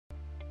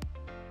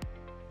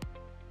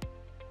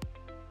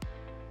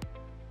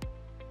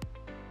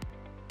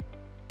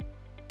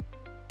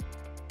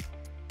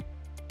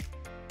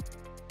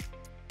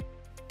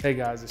Hey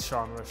guys, it's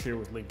Sean Rush here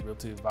with Link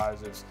Realty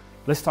Advisors.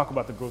 Let's talk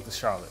about the growth of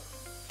Charlotte.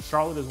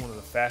 Charlotte is one of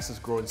the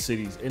fastest growing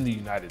cities in the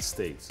United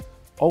States.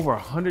 Over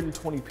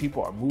 120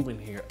 people are moving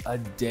here a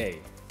day.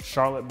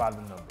 Charlotte by the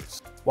numbers.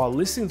 While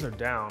listings are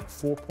down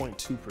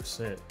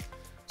 4.2%,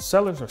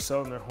 sellers are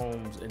selling their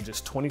homes in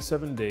just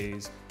 27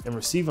 days and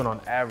receiving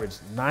on average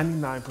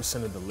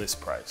 99% of the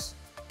list price.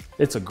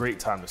 It's a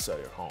great time to sell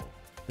your home.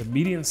 The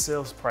median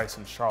sales price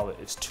in Charlotte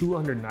is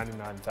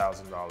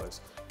 $299,000,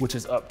 which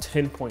is up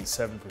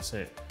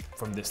 10.7%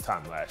 from this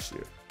time last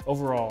year.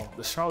 Overall,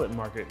 the Charlotte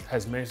market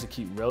has managed to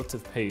keep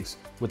relative pace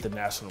with the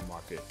national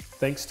market,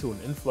 thanks to an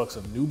influx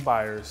of new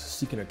buyers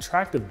seeking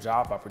attractive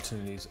job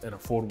opportunities and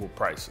affordable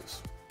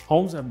prices.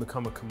 Homes have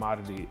become a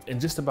commodity in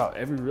just about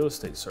every real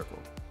estate circle,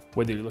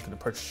 whether you're looking to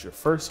purchase your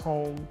first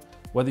home,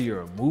 whether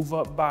you're a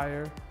move-up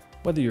buyer,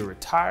 whether you're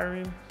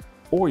retiring,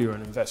 or you're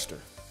an investor.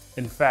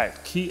 In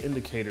fact, key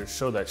indicators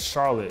show that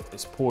Charlotte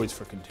is poised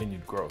for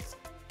continued growth.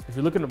 If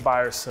you're looking to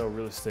buy or sell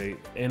real estate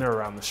in or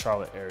around the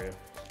Charlotte area,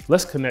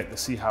 let's connect to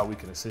see how we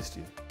can assist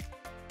you.